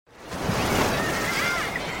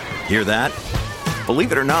Hear that?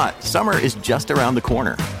 Believe it or not, summer is just around the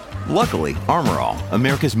corner. Luckily, Armor All,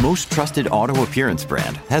 America's most trusted auto appearance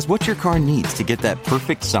brand, has what your car needs to get that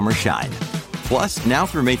perfect summer shine. Plus, now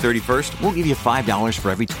through May 31st, we'll give you $5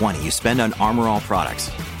 for every $20 you spend on Armor All products.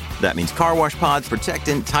 That means car wash pods,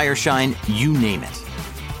 protectant, tire shine, you name it.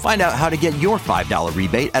 Find out how to get your $5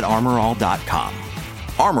 rebate at armorall.com.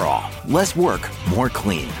 Armor All, less work, more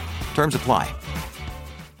clean. Terms apply.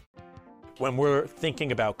 When we're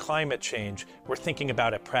thinking about climate change, we're thinking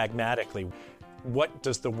about it pragmatically. What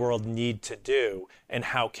does the world need to do, and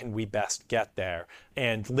how can we best get there?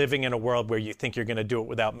 And living in a world where you think you're going to do it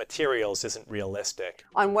without materials isn't realistic.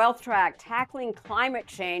 On Wealth Track, tackling climate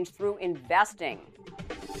change through investing.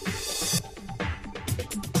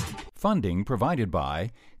 Funding provided by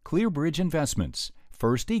Clearbridge Investments,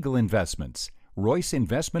 First Eagle Investments, Royce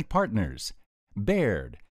Investment Partners,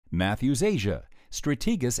 Baird, Matthews Asia,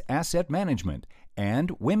 Strategas Asset Management,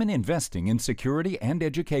 and Women Investing in Security and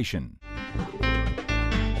Education.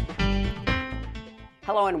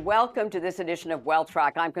 Hello and welcome to this edition of Wealth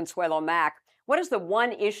Track. I'm Consuelo Mack. What is the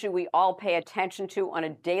one issue we all pay attention to on a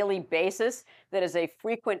daily basis that is a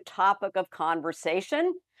frequent topic of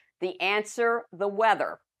conversation? The answer, the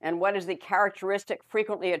weather. And what is the characteristic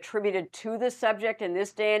frequently attributed to this subject in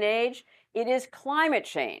this day and age? It is climate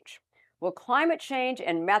change. Well, climate change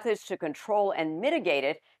and methods to control and mitigate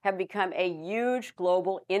it have become a huge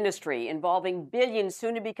global industry involving billions,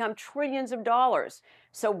 soon to become trillions of dollars.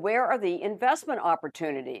 So where are the investment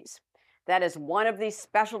opportunities? That is one of the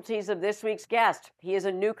specialties of this week's guest. He is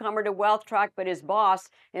a newcomer to Wealth Track, but his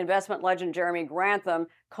boss, investment legend Jeremy Grantham,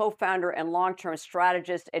 co-founder and long-term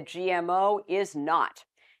strategist at GMO, is not.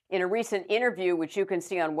 In a recent interview, which you can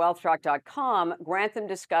see on wealthtrack.com, Grantham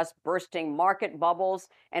discussed bursting market bubbles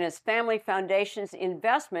and his family foundation's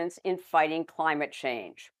investments in fighting climate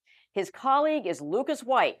change. His colleague is Lucas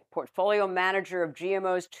White, portfolio manager of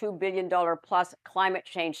GMO's $2 billion plus climate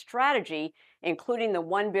change strategy, including the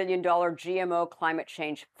 $1 billion GMO Climate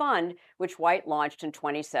Change Fund, which White launched in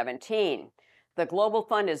 2017. The global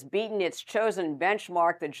fund has beaten its chosen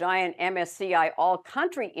benchmark, the giant MSCI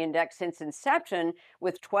All-Country Index, since inception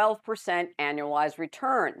with 12% annualized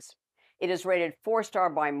returns. It is rated 4-star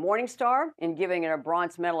by Morningstar. In giving it a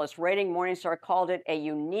bronze medalist rating, Morningstar called it a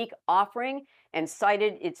unique offering and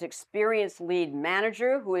cited its experienced lead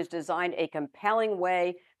manager, who has designed a compelling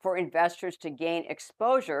way for investors to gain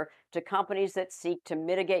exposure to companies that seek to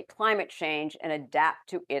mitigate climate change and adapt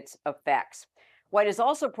to its effects. White is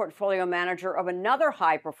also portfolio manager of another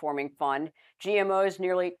high-performing fund, GMO's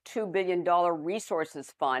nearly $2 billion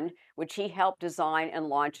Resources Fund, which he helped design and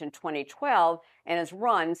launch in 2012 and has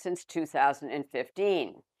run since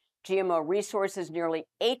 2015. GMO Resources' nearly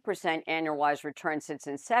 8% annualized return since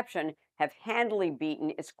inception have handily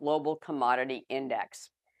beaten its global commodity index.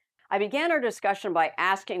 I began our discussion by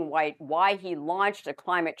asking White why he launched a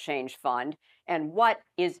climate change fund and what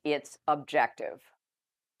is its objective.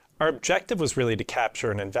 Our objective was really to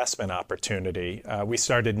capture an investment opportunity. We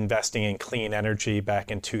started investing in clean energy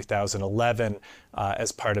back in 2011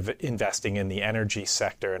 as part of investing in the energy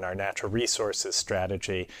sector in our natural resources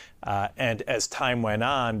strategy. And as time went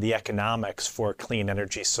on, the economics for clean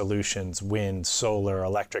energy solutions, wind, solar,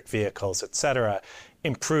 electric vehicles, et cetera,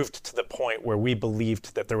 improved to the point where we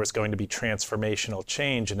believed that there was going to be transformational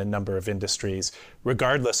change in a number of industries,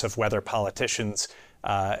 regardless of whether politicians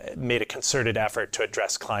made a concerted effort to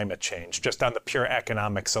address climate change. Just on the pure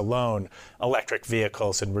economics alone, electric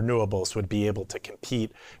vehicles and renewables would be able to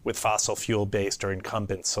compete with fossil fuel-based or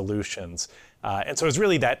incumbent solutions. And so it was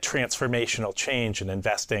really that transformational change in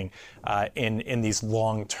investing in these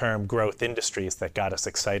long-term growth industries that got us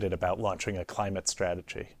excited about launching a climate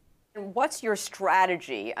strategy. And what's your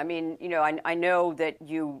strategy? I mean, I know that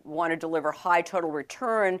you want to deliver high total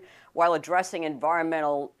return while addressing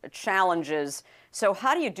environmental challenges. So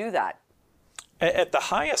how do you do that? At the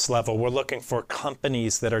highest level, we're looking for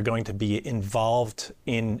companies that are going to be involved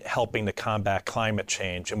in helping to combat climate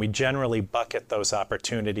change. And we generally bucket those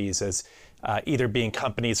opportunities as either being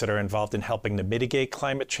companies that are involved in helping to mitigate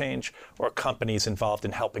climate change or companies involved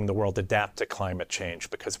in helping the world adapt to climate change,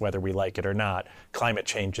 because whether we like it or not, climate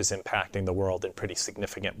change is impacting the world in pretty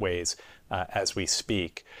significant ways as we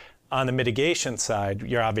speak. On the mitigation side,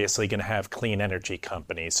 you're obviously going to have clean energy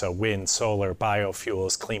companies, so wind, solar,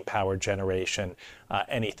 biofuels, clean power generation,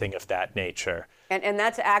 anything of that nature. And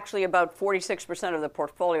that's actually about 46% of the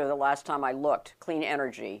portfolio the last time I looked, clean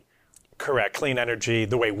energy. Correct. Clean energy,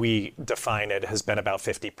 the way we define it, has been about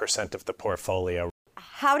 50% of the portfolio.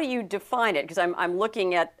 How do you define it? Because I'm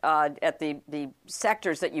looking at the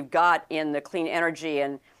sectors that you've got in the clean energy,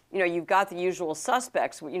 and you've got the usual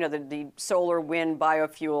suspects, the solar, wind,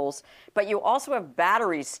 biofuels, but you also have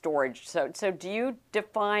battery storage. So do you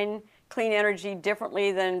define clean energy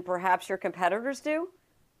differently than perhaps your competitors do?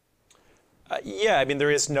 Yeah, I mean,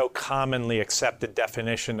 there is no commonly accepted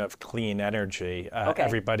definition of clean energy. Okay.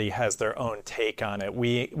 Everybody has their own take on it.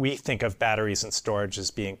 We think of batteries and storage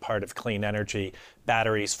as being part of clean energy.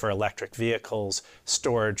 Batteries for electric vehicles,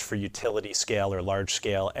 storage for utility scale or large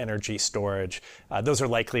scale energy storage. Those are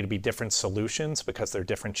likely to be different solutions because they're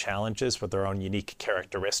different challenges with their own unique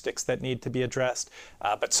characteristics that need to be addressed.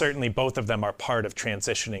 But certainly both of them are part of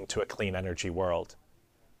transitioning to a clean energy world.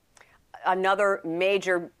 Another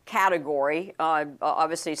major category,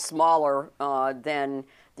 obviously smaller than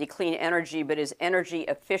the clean energy, but is energy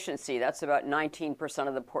efficiency. That's about 19%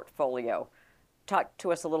 of the portfolio. Talk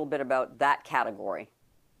to us a little bit about that category.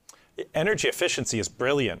 Energy efficiency is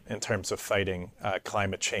brilliant in terms of fighting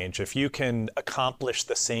climate change. If you can accomplish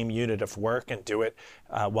the same unit of work and do it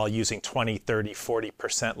while using 20, 30,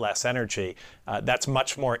 40% less energy, that's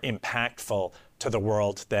much more impactful to the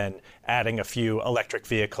world than adding a few electric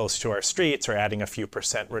vehicles to our streets or adding a few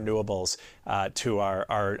percent renewables to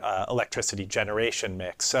our electricity generation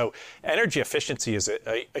mix. So energy efficiency is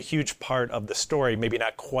a huge part of the story, maybe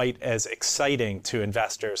not quite as exciting to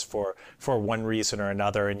investors for one reason or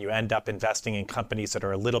another, and you end up investing in companies that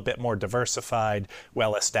are a little bit more diversified,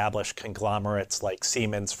 well-established conglomerates like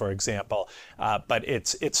Siemens, for example. But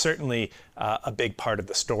it's certainly a big part of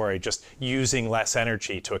the story, just using less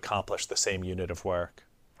energy to accomplish the same unit of work.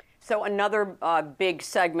 So another big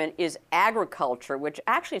segment is agriculture, which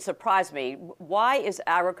actually surprised me. Why is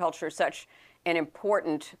agriculture such an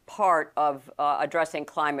important part of addressing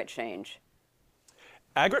climate change?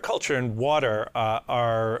 Agriculture and water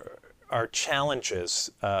are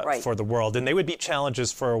challenges Right. for the world, and they would be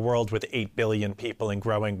challenges for a world with 8 billion people and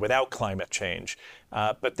growing without climate change.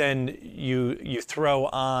 But then you throw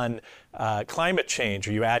on climate change,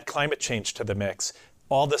 or you add climate change to the mix,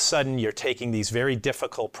 all of a sudden you're taking these very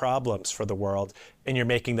difficult problems for the world and you're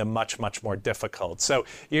making them much, much more difficult. So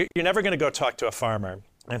you're never going to go talk to a farmer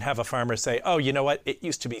and have a farmer say, oh, you know what, it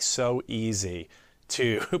used to be so easy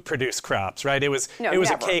to produce crops, right? It was never.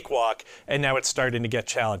 a cakewalk, and now it's starting to get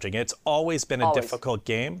challenging. It's always been a difficult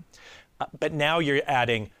game, but now you're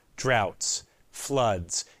adding droughts,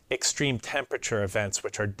 floods, extreme temperature events,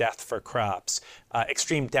 which are death for crops,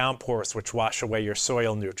 extreme downpours, which wash away your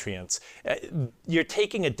soil nutrients. You're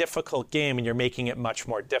taking a difficult game and you're making it much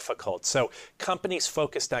more difficult. So companies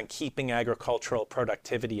focused on keeping agricultural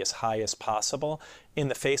productivity as high as possible in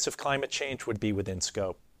the face of climate change would be within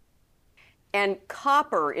scope. And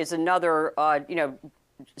copper is another,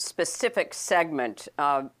 specific segment,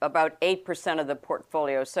 about 8% of the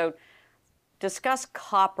portfolio. So discuss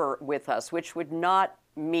copper with us, which would not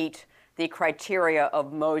meet the criteria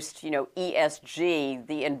of most, ESG,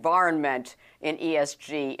 the environment in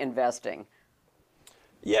ESG investing.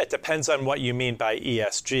 Yeah, it depends on what you mean by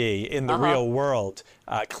ESG. In the real world,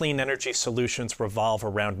 clean energy solutions revolve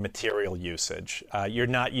around material usage. You're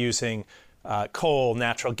not using coal,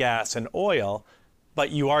 natural gas, and oil, but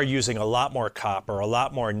you are using a lot more copper, a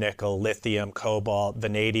lot more nickel, lithium, cobalt,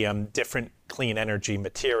 vanadium, different clean energy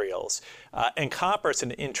materials. And copper is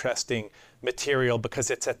an interesting material because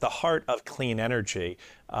it's at the heart of clean energy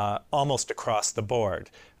almost across the board.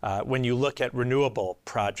 When you look at renewable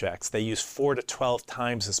projects, they use 4 to 12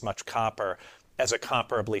 times as much copper as a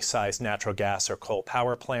comparably sized natural gas or coal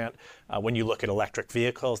power plant. When you look at electric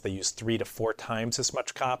vehicles, they use 3 to 4 times as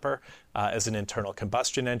much copper as an internal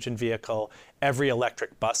combustion engine vehicle. Every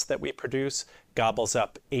electric bus that we produce gobbles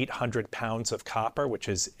up 800 pounds of copper, which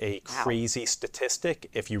is a crazy statistic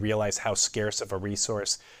if you realize how scarce of a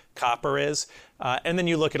resource copper is. And then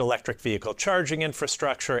you look at electric vehicle charging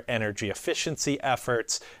infrastructure, energy efficiency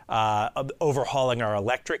efforts, overhauling our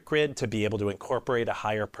electric grid to be able to incorporate a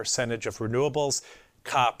higher percentage of renewables.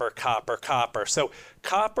 Copper, copper, copper. So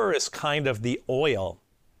copper is kind of the oil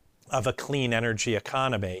of a clean energy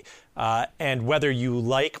economy. And whether you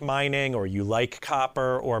like mining or you like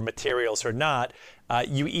copper or materials or not,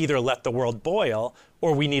 you either let the world boil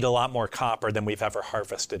or we need a lot more copper than we've ever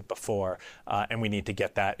harvested before. And we need to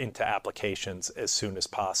get that into applications as soon as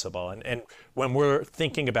possible. And when we're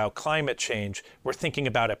thinking about climate change, we're thinking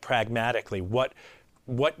about it pragmatically.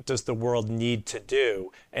 What does the world need to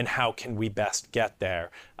do and how can we best get there?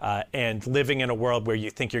 And living in a world where you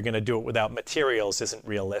think you're going to do it without materials isn't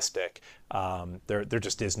realistic. There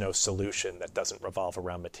just is no solution that doesn't revolve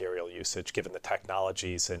around material usage given the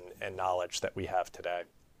technologies and knowledge that we have today.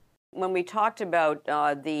 When we talked about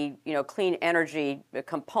the clean energy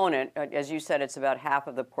component, as you said, it's about half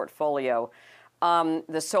of the portfolio.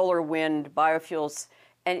 The solar, wind, biofuels,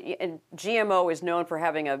 And GMO is known for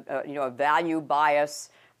having a value bias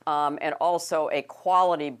and also a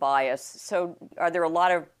quality bias. So are there a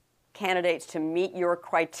lot of candidates to meet your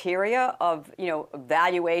criteria of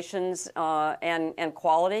valuations and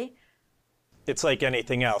quality? It's like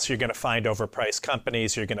anything else. You're going to find overpriced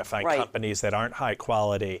companies. You're going to find companies that aren't high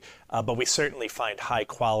quality. But we certainly find high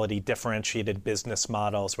quality, differentiated business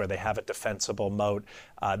models where they have a defensible moat.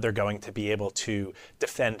 They're going to be able to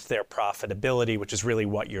defend their profitability, which is really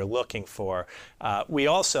what you're looking for. We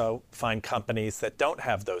also find companies that don't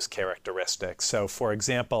have those characteristics. So, for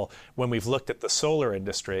example, when we've looked at the solar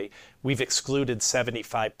industry, we've excluded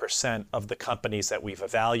 75% of the companies that we've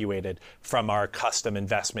evaluated from our custom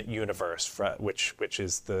investment universe, which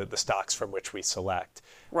is the stocks from which we select.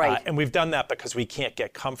 Right. And we've done that because we can't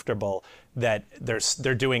get comfortable that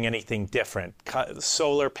they're doing anything different.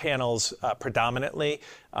 Solar panels predominantly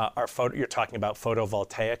you're talking about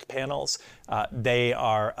photovoltaic panels. They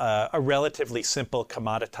are a relatively simple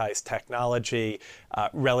commoditized technology,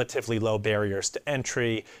 relatively low barriers to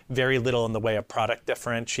entry, very little in the way of product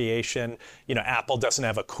differentiation. Apple doesn't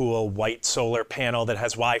have a cool white solar panel that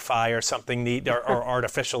has Wi-Fi or something neat or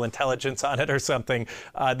artificial intelligence on it or something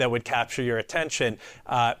that would capture your attention.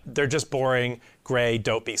 They're just boring, gray,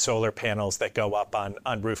 dopey solar panels that go up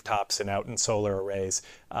on rooftops and out in solar arrays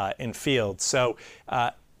in fields. So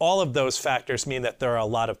all of those factors mean that there are a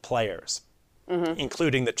lot of players,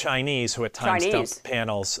 including the Chinese, who at times dump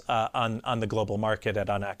panels on the global market at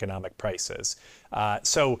uneconomic prices.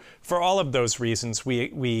 So for all of those reasons,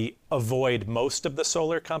 we avoid most of the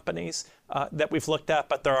solar companies that we've looked at,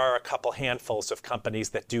 but there are a couple handfuls of companies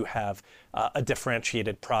that do have a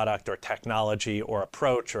differentiated product or technology or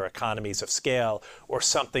approach or economies of scale or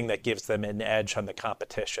something that gives them an edge on the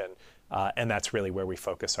competition. And that's really where we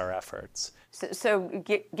focus our efforts. So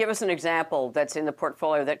give us an example that's in the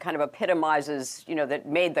portfolio that kind of epitomizes, that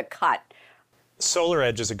made the cut.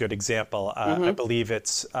 SolarEdge is a good example. I believe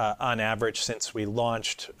it's, on average, since we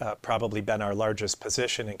launched, probably been our largest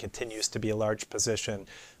position and continues to be a large position.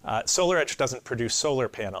 SolarEdge doesn't produce solar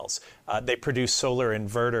panels. They produce solar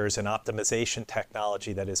inverters and optimization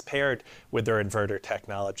technology that is paired with their inverter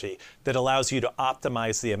technology that allows you to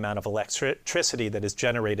optimize the amount of electricity that is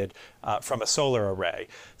generated from a solar array.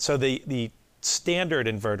 So the standard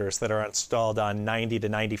inverters that are installed on 90 to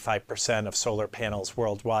 95% of solar panels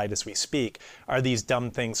worldwide as we speak are these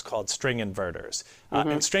dumb things called string inverters.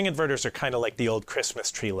 And string inverters are kind of like the old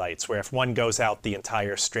Christmas tree lights, where if one goes out, the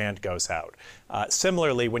entire strand goes out.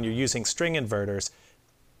 Similarly, when you're using string inverters,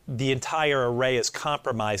 the entire array is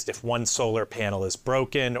compromised if one solar panel is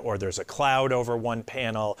broken or there's a cloud over one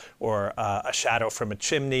panel or a shadow from a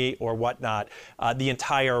chimney or whatnot. The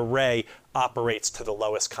entire array operates to the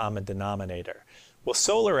lowest common denominator. Well,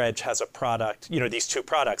 SolarEdge has a product, these two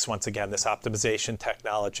products, once again, this optimization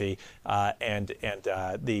technology and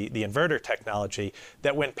the inverter technology,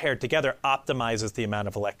 that when paired together optimizes the amount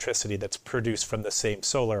of electricity that's produced from the same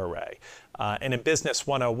solar array. And in Business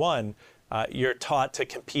 101, you're taught to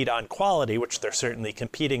compete on quality, which they're certainly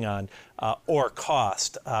competing on, or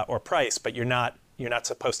cost or price, but you're not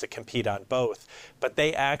supposed to compete on both. But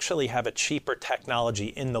they actually have a cheaper technology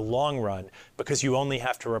in the long run because you only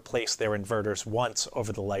have to replace their inverters once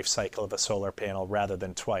over the life cycle of a solar panel rather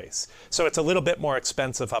than twice. So it's a little bit more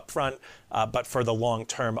expensive up front, but for the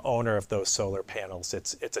long-term owner of those solar panels,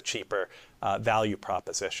 it's a cheaper value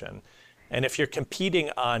proposition. And if you're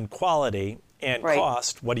competing on quality and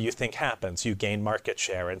cost, what do you think happens? You gain market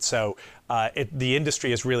share. And so the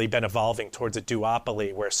industry has really been evolving towards a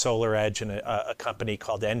duopoly where SolarEdge and a company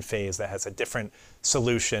called Enphase that has a different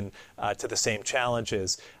solution to the same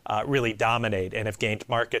challenges really dominate and have gained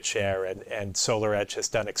market share. And SolarEdge has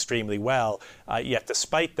done extremely well. Yet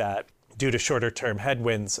despite that, due to shorter-term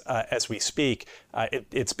headwinds as we speak,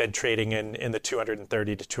 it's been trading in the $230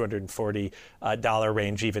 to $240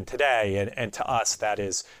 range even today. And to us, that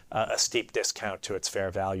is a steep discount to its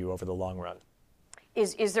fair value over the long run.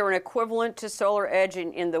 Is there an equivalent to SolarEdge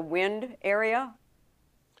in the wind area?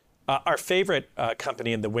 Our favorite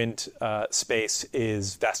company in the wind space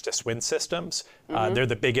is Vestas Wind Systems. They're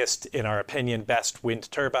the biggest, in our opinion, best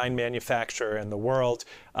wind turbine manufacturer in the world.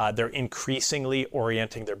 They're increasingly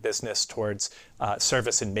orienting their business towards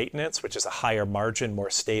service and maintenance, which is a higher margin, more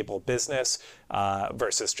stable business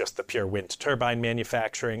versus just the pure wind turbine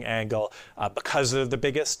manufacturing angle. Because they're the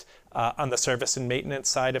biggest on the service and maintenance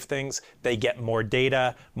side of things, they get more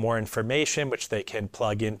data, more information, which they can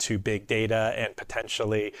plug into big data and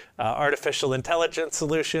potentially artificial intelligence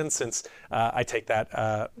solutions, since I take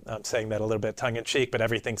that, I'm saying that a little bit tongue-in-cheek, but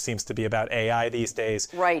everything seems to be about AI these days.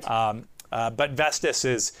 Right. But Vestas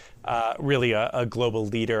is really a global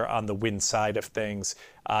leader on the wind side of things,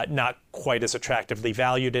 not quite as attractively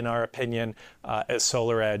valued in our opinion as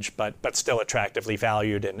SolarEdge, but still attractively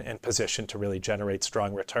valued and positioned to really generate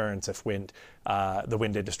strong returns if the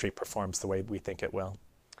wind industry performs the way we think it will.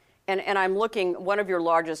 And I'm looking, one of your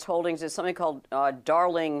largest holdings is something called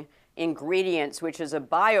Darling Ingredients, which is a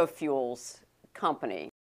biofuels company.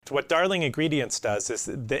 What Darling Ingredients does is,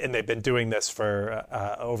 and they've been doing this for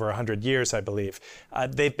over 100 years, I believe,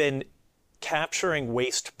 they've been capturing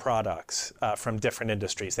waste products from different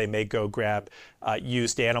industries. They may go grab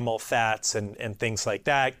used animal fats and things like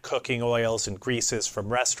that, cooking oils and greases from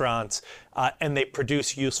restaurants, and they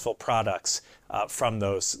produce useful products from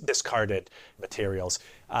those discarded materials.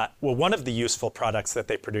 Well, one of the useful products that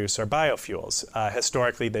they produce are biofuels.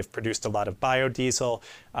 Historically, they've produced a lot of biodiesel.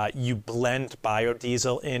 You blend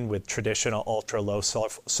biodiesel in with traditional ultra-low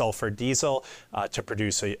sulfur diesel to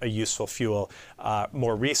produce a useful fuel.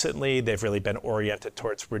 More recently, they've really been oriented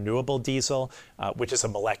towards renewable diesel, which is a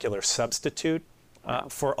molecular substitute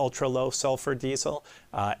for ultra-low sulfur diesel.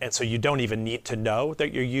 And so you don't even need to know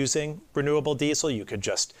that you're using renewable diesel. You could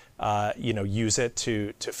just use it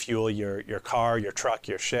to fuel your car, your truck,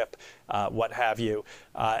 your ship, what have you.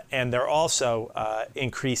 And they're also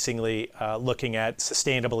increasingly looking at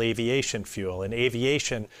sustainable aviation fuel. And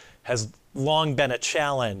aviation has long been a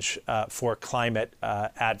challenge for climate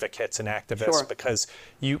advocates and activists. Sure. Because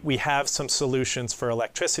we have some solutions for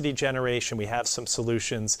electricity generation, we have some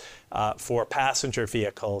solutions for passenger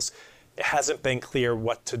vehicles. It hasn't been clear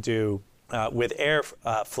what to do with air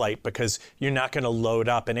flight, because you're not going to load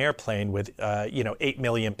up an airplane with 8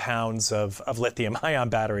 million pounds of lithium-ion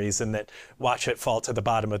batteries and then watch it fall to the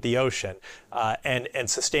bottom of the ocean. And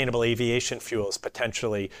sustainable aviation fuel is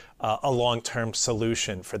potentially a long-term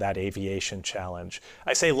solution for that aviation challenge.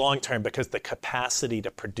 I say long-term because the capacity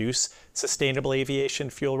to produce sustainable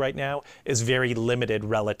aviation fuel right now is very limited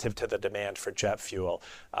relative to the demand for jet fuel.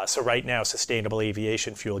 So right now, sustainable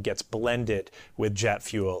aviation fuel gets blended with jet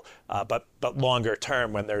fuel, but longer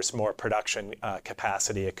term, when there's more production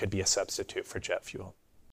capacity, it could be a substitute for jet fuel.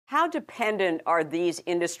 How dependent are these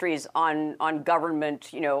industries on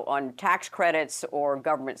government, on tax credits or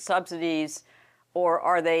government subsidies, or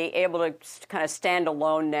are they able to kind of stand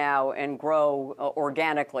alone now and grow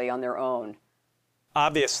organically on their own?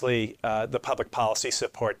 Obviously, the public policy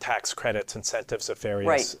support, tax credits, incentives of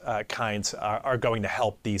various kinds are going to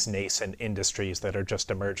help these nascent industries that are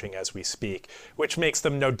just emerging as we speak, which makes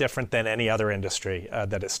them no different than any other industry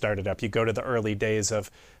that has started up. You go to the early days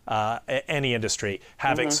of any industry,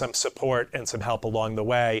 having some support and some help along the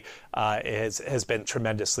way has been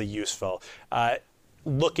tremendously useful.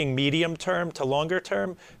 Looking medium term to longer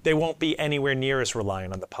term, they won't be anywhere near as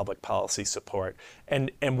reliant on the public policy support. And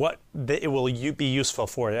what it will be useful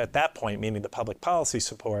for at that point, meaning the public policy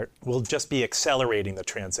support, will just be accelerating the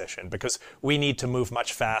transition, because we need to move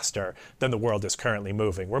much faster than the world is currently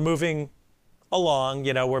moving. We're moving along,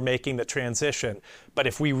 we're making the transition. But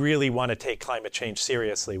if we really want to take climate change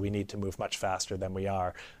seriously, we need to move much faster than we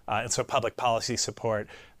are. And so public policy support,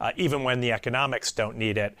 even when the economics don't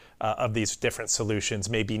need it, of these different solutions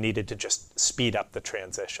may be needed to just speed up the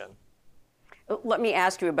transition. Let me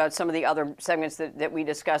ask you about some of the other segments that we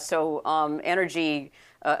discussed. So energy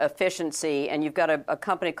efficiency, and you've got a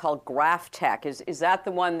company called GrafTech. Is that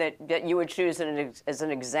the one that you would choose as an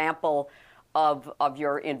example of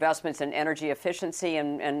your investments in energy efficiency,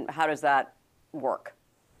 and how does that work?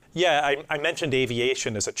 Yeah, I mentioned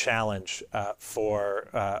aviation as a challenge for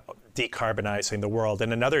decarbonizing the world.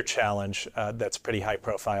 And another challenge that's pretty high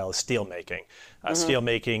profile is steelmaking.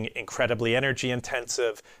 Steelmaking, incredibly energy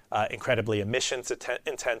intensive, incredibly emissions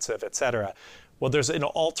intensive, et cetera. Well, there's an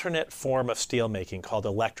alternate form of steelmaking called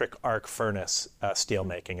electric arc furnace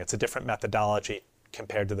steelmaking. It's a different methodology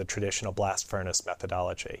compared to the traditional blast furnace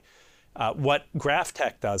methodology. What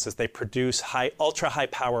GrafTech does is they produce ultra-high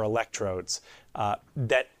power electrodes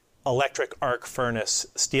that electric arc furnace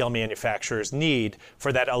steel manufacturers need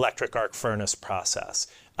for that electric arc furnace process.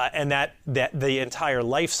 And that the entire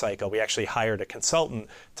life cycle, we actually hired a consultant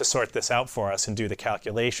to sort this out for us and do the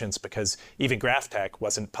calculations, because even GrafTech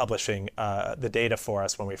wasn't publishing the data for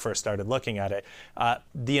us when we first started looking at it.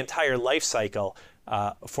 The entire life cycle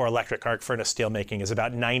for electric arc furnace steelmaking is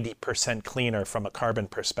about 90% cleaner from a carbon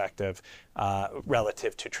perspective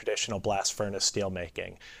relative to traditional blast furnace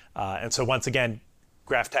steelmaking. And so once again,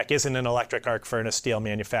 GrafTech isn't an electric arc furnace steel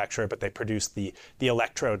manufacturer, but they produce the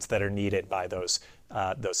electrodes that are needed by those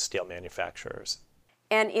steel manufacturers.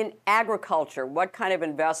 And in agriculture, what kind of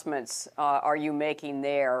investments are you making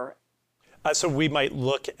there? So we might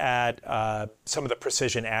look at some of the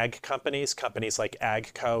precision ag companies like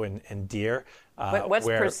AGCO and Deere. What's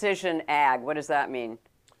precision ag? What does that mean?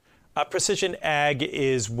 Precision ag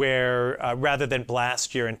is where rather than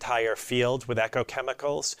blast your entire field with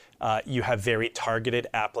ecochemicals, you have very targeted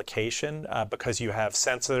application because you have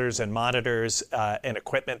sensors and monitors and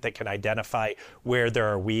equipment that can identify where there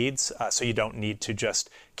are weeds, so you don't need to just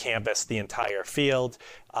canvass the entire field.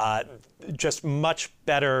 Just much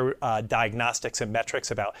better diagnostics and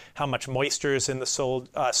metrics about how much moisture is in the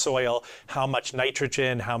soil, how much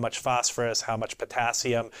nitrogen, how much phosphorus, how much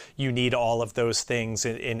potassium. You need all of those things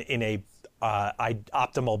in a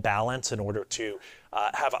optimal balance in order to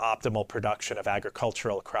have optimal production of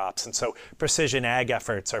agricultural crops. And so precision ag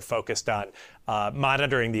efforts are focused on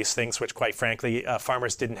monitoring these things, which quite frankly,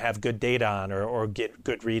 farmers didn't have good data on or get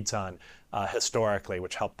good reads on historically,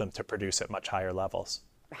 which helped them to produce at much higher levels.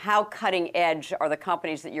 How cutting edge are the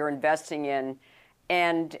companies that you're investing in?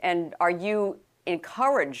 And are you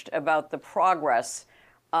encouraged about the progress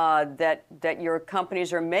that your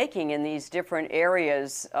companies are making in these different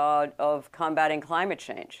areas of combating climate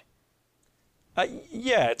change?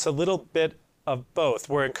 Yeah, it's a little bit of both.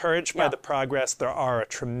 We're encouraged by the progress. There are a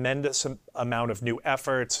tremendous amount of new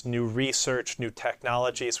efforts, new research, new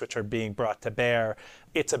technologies which are being brought to bear.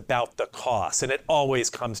 It's about the cost, and it always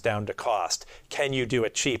comes down to cost. Can you do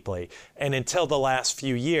it cheaply? And until the last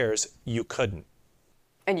few years, you couldn't.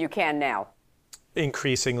 And you can now.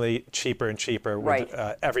 Increasingly cheaper and cheaper with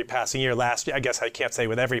every passing year. Last year, I guess I can't say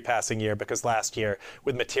with every passing year, because last year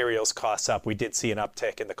with materials costs up, we did see an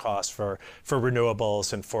uptick in the cost for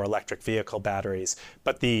renewables and for electric vehicle batteries.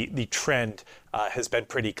 But the trend has been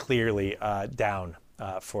pretty clearly down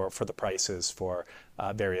for the prices for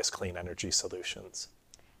various clean energy solutions.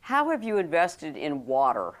 How have you invested in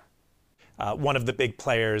water? One of the big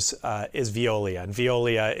players is Veolia, and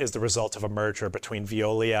Veolia is the result of a merger between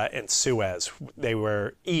Veolia and Suez. They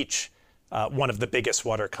were each one of the biggest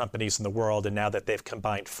water companies in the world, and now that they've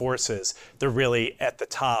combined forces, they're really at the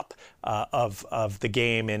top of the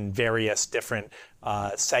game in various different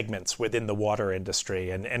segments within the water industry,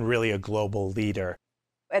 and really a global leader.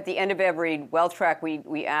 At the end of every Wealth Track,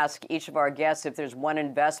 we ask each of our guests if there's one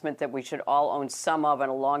investment that we should all own some of in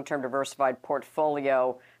a long-term diversified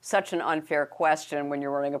portfolio. Such an unfair question when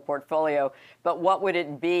you're running a portfolio, but what would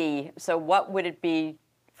it be? So what would it be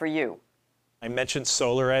for you? I mentioned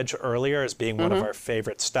SolarEdge earlier as being one of our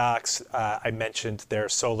favorite stocks. I mentioned their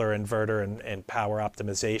solar inverter and power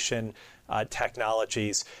optimization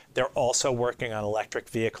technologies. They're also working on electric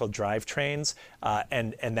vehicle drivetrains,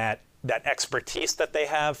 and that expertise that they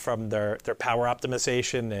have from their power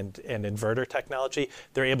optimization and inverter technology,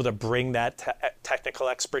 they're able to bring that technical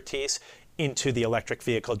expertise into the electric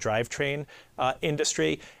vehicle drivetrain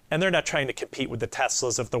industry. And they're not trying to compete with the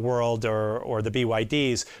Teslas of the world or the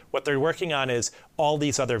BYDs. What they're working on is all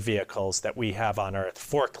these other vehicles that we have on Earth,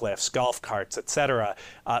 forklifts, golf carts, et cetera,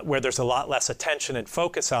 where there's a lot less attention and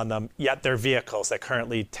focus on them, yet they're vehicles that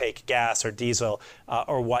currently take gas or diesel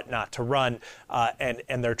or whatnot to run,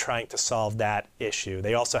 and they're trying to solve that issue.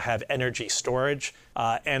 They also have energy storage,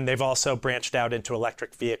 and they've also branched out into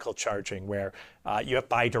electric vehicle charging, where you have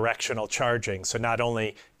bidirectional charging. So not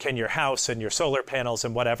only can your house and your solar panels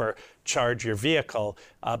and whatever charge your vehicle,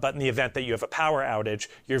 but in the event that you have a power outage,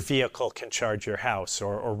 your vehicle can charge your house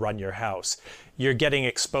or run your house. You're getting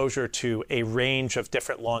exposure to a range of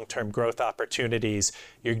different long-term growth opportunities.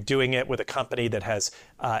 You're doing it with a company that has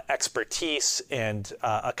expertise and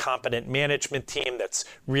a competent management team that's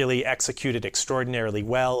really executed extraordinarily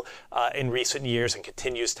well in recent years and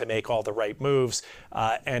continues to make all the right moves.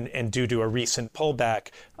 And due to a recent pullback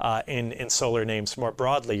in solar names more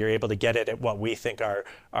broadly, you're able to get it at what we think are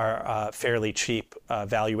fairly cheap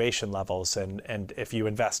valuation levels. And if you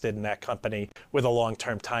invested in that company with a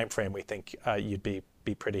long-term time frame, we think you'd be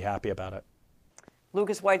pretty happy about it.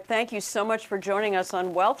 Lucas White, thank you so much for joining us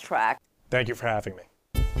on Wealth Track. Thank you for having me.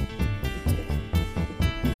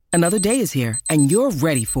 Another day is here, and you're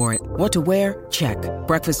ready for it. What to wear? Check.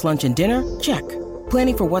 Breakfast, lunch, and dinner? Check.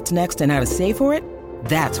 Planning for what's next and how to save for it?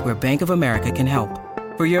 That's where Bank of America can help.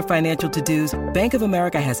 For your financial to-dos, Bank of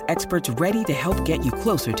America has experts ready to help get you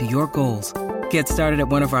closer to your goals. Get started at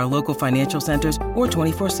one of our local financial centers or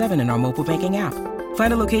 24/7 in our mobile banking app.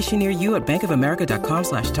 Find a location near you at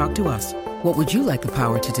bankofamerica.com/talktous. What would you like the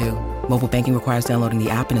power to do? Mobile banking requires downloading the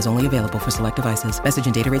app and is only available for select devices. Message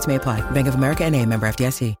and data rates may apply. Bank of America N.A., member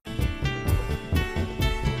FDIC.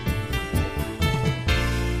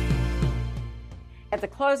 At the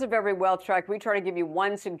close of every Wealth Track, we try to give you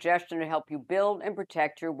one suggestion to help you build and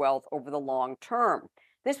protect your wealth over the long term.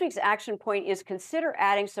 This week's action point is consider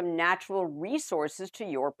adding some natural resources to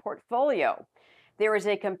your portfolio. There is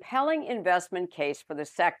a compelling investment case for the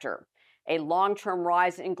sector, a long-term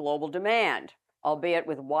rise in global demand, albeit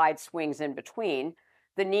with wide swings in between,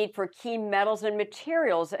 the need for key metals and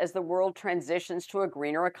materials as the world transitions to a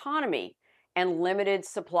greener economy, and limited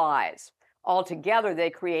supplies. Altogether,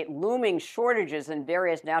 they create looming shortages in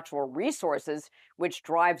various natural resources, which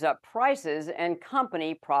drives up prices and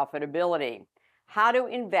company profitability. How to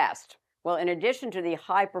invest? Well, in addition to the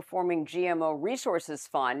high-performing GMO Resources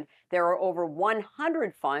Fund, there are over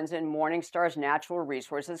 100 funds in Morningstar's Natural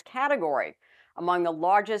Resources category. Among the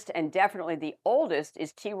largest and definitely the oldest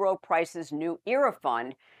is T. Rowe Price's New Era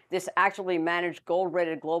Fund. This actively managed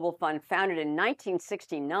gold-rated global fund, founded in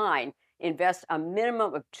 1969, invests a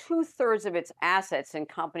minimum of 2/3 of its assets in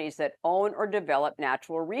companies that own or develop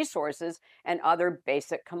natural resources and other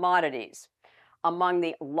basic commodities. Among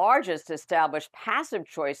the largest established passive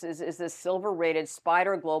choices is the silver-rated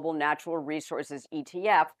SPDR Global Natural Resources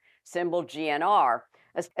ETF, symbol GNR.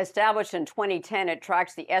 Established in 2010, it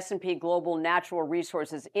tracks the S&P Global Natural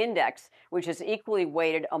Resources Index, which is equally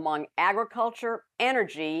weighted among agriculture,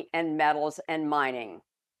 energy, and metals and mining.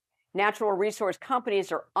 Natural resource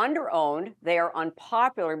companies are underowned. They are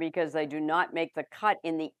unpopular because they do not make the cut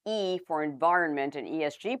in the E for environment and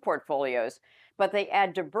ESG portfolios, but they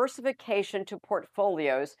add diversification to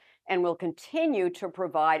portfolios and will continue to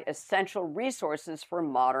provide essential resources for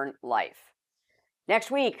modern life. Next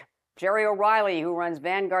week, Jerry O'Reilly, who runs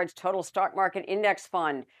Vanguard's Total Stock Market Index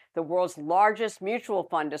Fund, the world's largest mutual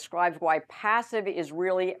fund, describes why passive is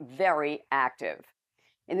really very active.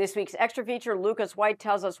 In this week's extra feature, Lucas White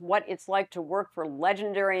tells us what it's like to work for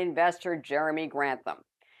legendary investor Jeremy Grantham.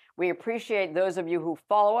 We appreciate those of you who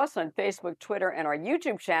follow us on Facebook, Twitter, and our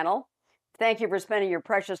YouTube channel. Thank you for spending your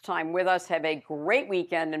precious time with us. Have a great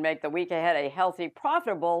weekend and make the week ahead a healthy,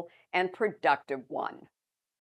 profitable, and productive one.